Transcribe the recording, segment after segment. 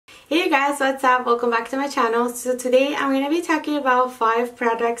Hey guys, what's up? Welcome back to my channel. So today I'm going to be talking about 5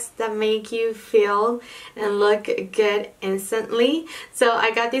 products that make you feel and look good instantly. So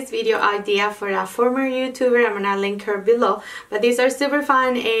I got this video idea for a former YouTuber. I'm going to link her below. But these are super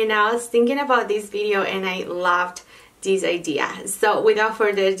fun and I was thinking about this video and I loved this idea. So without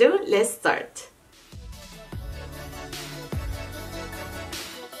further ado, let's start.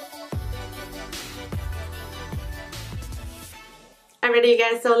 Alrighty you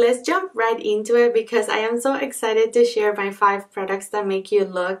guys, so let's jump right into it because I am so excited to share my 5 products that make you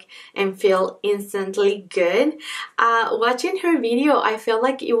look and feel instantly good. Watching her video, I felt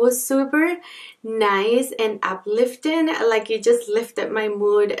like it was super nice and uplifting. Like it just lifted my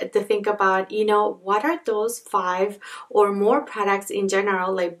mood to think about, you know, what are those 5 or more products in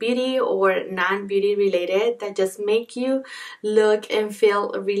general, like beauty or non-beauty related, that just make you look and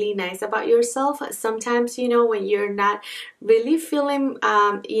feel really nice about yourself. Sometimes, you know, when you're not really feeling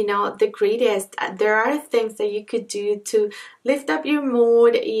you know, the greatest, there are things that you could do to lift up your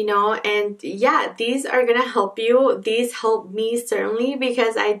mood, you know, and yeah, these are gonna help you. These helped me certainly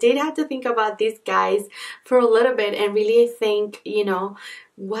because I did have to think about these guys for a little bit and really think, you know,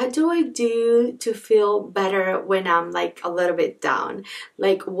 what do I do to feel better when I'm like a little bit down?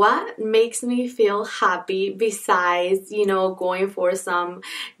 Like what makes me feel happy besides, you know, going for some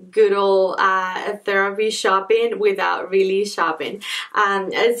good old therapy shopping without really shopping.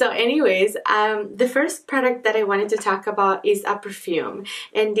 And so anyways, the first product that I wanted to talk about is a perfume,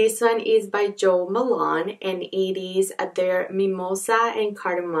 and this one is by Jo Malone and it is their Mimosa and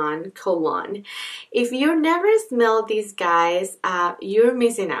Cardamon cologne. If you never smelled these guys, you're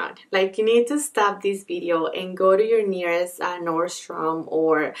missing out. Like you need to stop this video and go to your nearest Nordstrom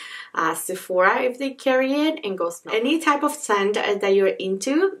or Sephora if they carry it and go smell. Any type of scent that you're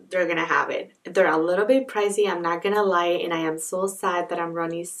into, they're gonna have it. They're a little bit pricey, I'm not gonna lie, and I am so sad that I'm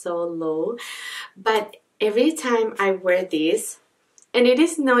running so low, but every time I wear this, and it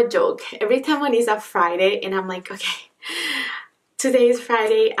is no joke, every time when it's a Friday and I'm like, okay, today is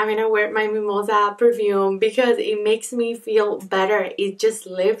Friday, I'm gonna wear my Mimosa perfume because it makes me feel better. It just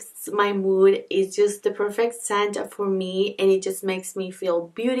lifts my mood. It's just the perfect scent for me and it just makes me feel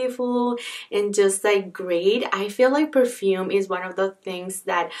beautiful and just like great. I feel like perfume is one of the things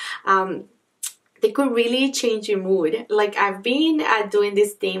that they could really change your mood. Like I've been doing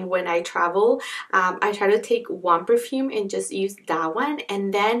this thing when I travel. I try to take one perfume and just use that one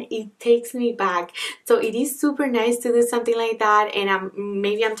and then it takes me back. So it is super nice to do something like that. And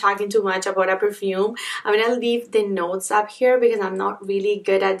maybe I'm talking too much about a perfume. I'm gonna leave the notes up here because I'm not really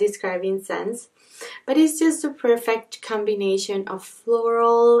good at describing scents. But it's just a perfect combination of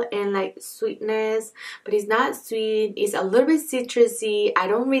floral and like sweetness, but it's not sweet, it's a little bit citrusy. I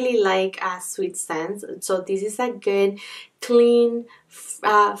don't really like sweet scents, so this is a good clean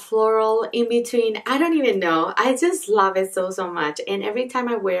floral in between. I don't even know, I just love it so much, and every time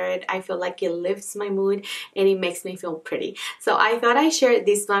I wear it I feel like it lifts my mood and it makes me feel pretty. So I thought I shared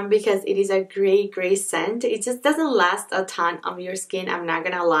this one because it is a great scent. It just doesn't last a ton on your skin, I'm not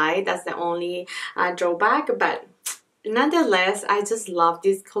gonna lie, that's the only drawback, but nonetheless, I just love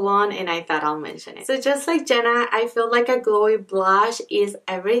this cologne and I thought I'll mention it. So just like Jenna, I feel like a glowy blush is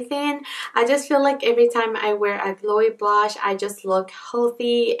everything. I just feel like every time I wear a glowy blush, I just look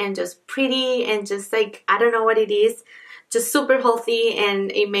healthy and just pretty and just like, I don't know what it is, just super healthy,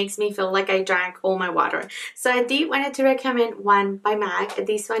 and it makes me feel like I drank all my water. So I did wanted to recommend one by MAC.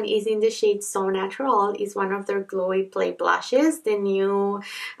 This one is in the shade So Natural. It's one of their glowy play blushes, the new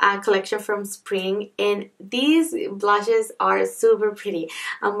collection from spring, and these blushes are super pretty.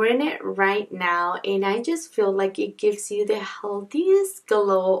 I'm wearing it right now and I just feel like it gives you the healthiest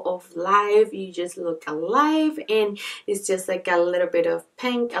glow of life. You just look alive and it's just like a little bit of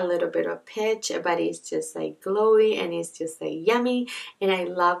pink, a little bit of peach, but it's just like glowy and it's just like yummy, and I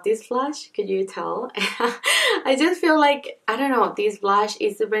love this blush. Could you tell? I just feel like, I don't know, this blush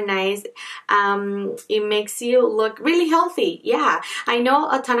is super nice. It makes you look really healthy. Yeah, I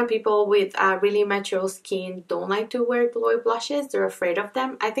know a ton of people with really mature skin don't like to wear glowy blushes, they're afraid of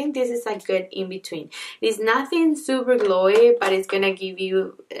them. I think this is a good in between. It's nothing super glowy, but it's gonna give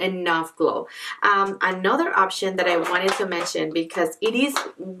you enough glow. Another option that I wanted to mention because it is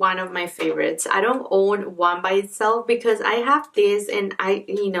one of my favorites. I don't own one by itself because I have this and I,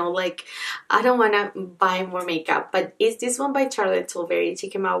 you know, like I don't want to buy more makeup, but it's this one by Charlotte Tilbury. She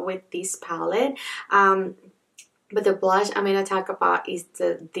came out with this palette. But the blush I'm going to talk about is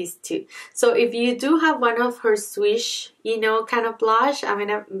these two. So if you do have one of her Swish, you know, kind of blush, I'm going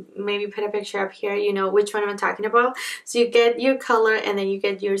to maybe put a picture up here, you know, which one I'm talking about. So you get your color and then you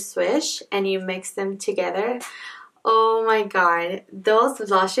get your Swish and you mix them together. Oh my god, those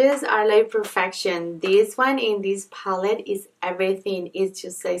blushes are like perfection. This one in this palette is everything. It's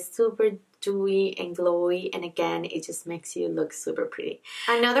just like super dewy and glowy, and again it just makes you look super pretty.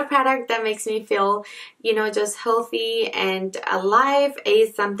 Another product that makes me feel, you know, just healthy and alive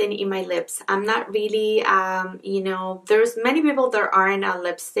is something in my lips. I'm not really you know, there's many people that aren't a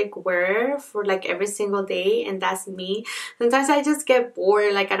lipstick wearer for like every single day, and that's me. Sometimes I just get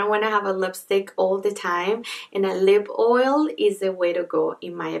bored, like I don't want to have a lipstick all the time, and a lip oil is the way to go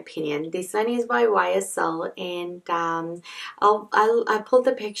in my opinion. This one is by YSL, and I'll put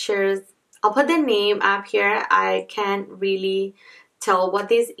the pictures. I'll put the name up here. I can't really tell what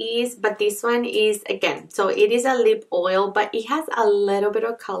this is, but this one is, again, so it is a lip oil, but it has a little bit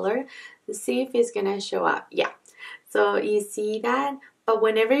of color. Let's see if it's gonna show up. Yeah, so you see that, but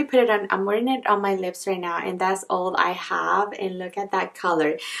whenever you put it on, I'm wearing it on my lips right now, and that's all I have, and look at that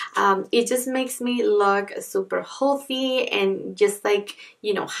color. It just makes me look super healthy and just like,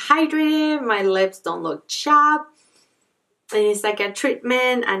 you know, hydrated. My lips don't look chapped. And it's like a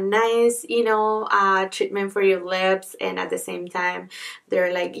treatment, a nice, you know, treatment for your lips, and at the same time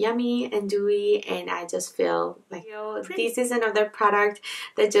they're like yummy and dewy, and I just feel like, you know, this is another product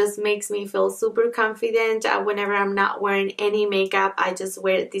that just makes me feel super confident. Whenever I'm not wearing any makeup, I just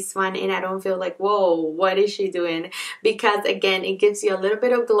wear this one and I don't feel like, whoa, what is she doing? Because again, it gives you a little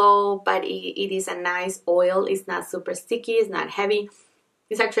bit of glow, but it is a nice oil. It's not super sticky, it's not heavy,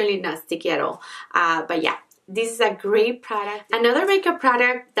 it's actually not sticky at all. But yeah, this is a great product. Another makeup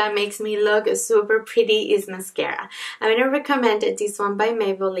product that makes me look super pretty is mascara. I'm going to recommend this one by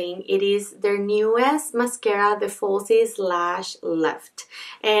Maybelline. It is their newest mascara, the Falsies Lash Lift.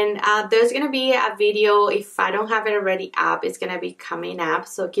 And there's going to be a video, if I don't have it already up, it's going to be coming up.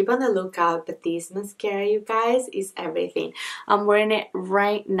 So keep on the lookout. But this mascara, you guys, is everything. I'm wearing it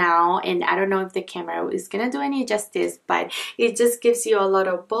right now, and I don't know if the camera is going to do any justice, but it just gives you a lot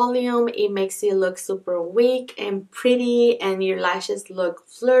of volume. It makes you look super weak and pretty, and your lashes look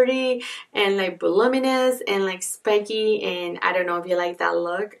flirty and like voluminous and like spiky, and I don't know if you like that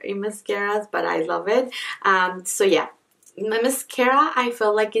look in mascaras, but I love it. So yeah, my mascara, I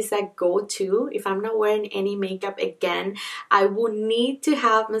feel like is a go-to. If I'm not wearing any makeup again, I would need to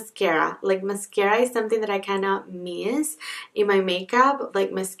have mascara. Like mascara is something that I cannot miss in my makeup.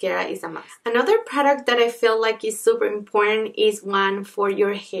 Like mascara is a must. Another product that I feel like is super important is one for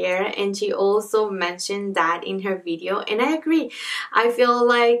your hair, and she also mentioned that in her video, and I agree. I feel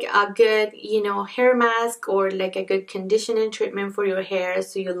like a good, you know, hair mask or like a good conditioning treatment for your hair,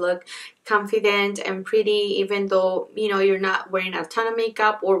 so you look confident and pretty, even though, you know, you're not wearing a ton of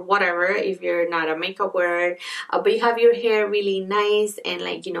makeup or whatever, if you're not a makeup wearer, but you have your hair really nice and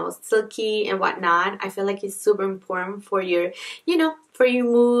like, you know, silky and whatnot. I feel like it's super important for your, you know, for your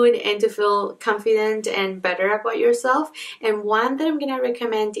mood and to feel confident and better about yourself. And one that I'm gonna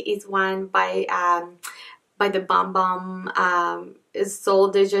recommend is one by the Bum Bum Sol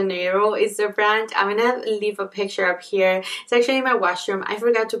de Janeiro is the brand. I'm gonna leave a picture up here. It's actually in my washroom. I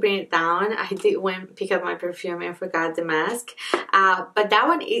forgot to bring it down. I did went pick up my perfume and forgot the mask. But that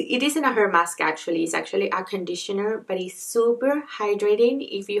one, it isn't a hair mask actually. It's actually a conditioner, but it's super hydrating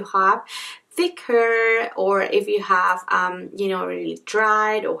if you have thick hair, or if you have you know, really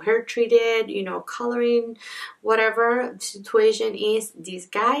dried or hair treated, you know, coloring, whatever the situation is, this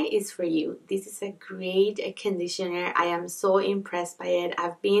guy is for you. This is a great conditioner. I am so impressed by it.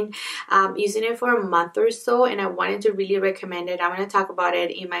 I've been using it for a month or so, and I wanted to really recommend it. I'm going to talk about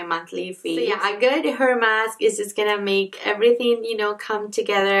it in my monthly feed. So yeah, a good hair mask is just gonna make everything, you know, come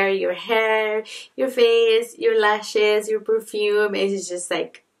together. Your hair, your face, your lashes, your perfume. It's just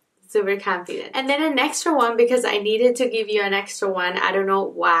like super confident. And then an extra one, because I needed to give you an extra one. I don't know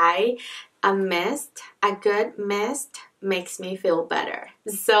why. A mist, a good mist makes me feel better.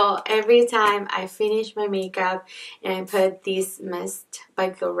 So every time I finish my makeup and I put this mist by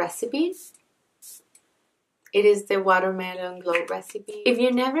Glow Recipe, it is the Watermelon Glow Recipe. If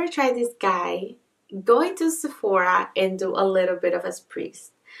you never tried this guy, go into Sephora and do a little bit of a spritz.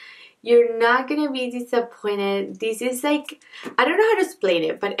 You're not gonna be disappointed. This is like, I don't know how to explain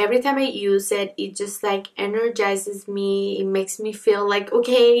it, but every time I use it, it just like energizes me. It makes me feel like,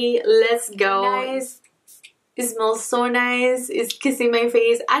 okay, let's go. Nice. It smells so nice. It's kissing my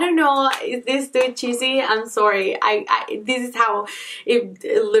face. I don't know. Is this too cheesy? I'm sorry. This is how it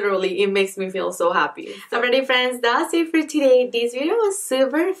literally, it makes me feel so happy. Alrighty friends, that's it for today. This video was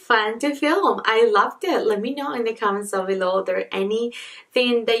super fun to film. I loved it. Let me know in the comments down below if there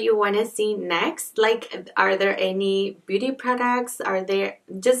anything that you want to see next. Like, are there any beauty products? Are there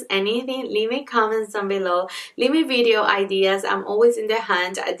just anything? Leave me comments down below. Leave me video ideas. I'm always in the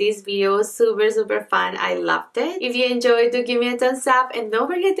hunt. This video was super fun. I love loved it. If you enjoyed, do give me a thumbs up and don't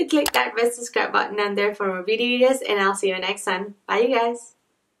forget to click that red subscribe button on there for more videos, and I'll see you next time. Bye you guys.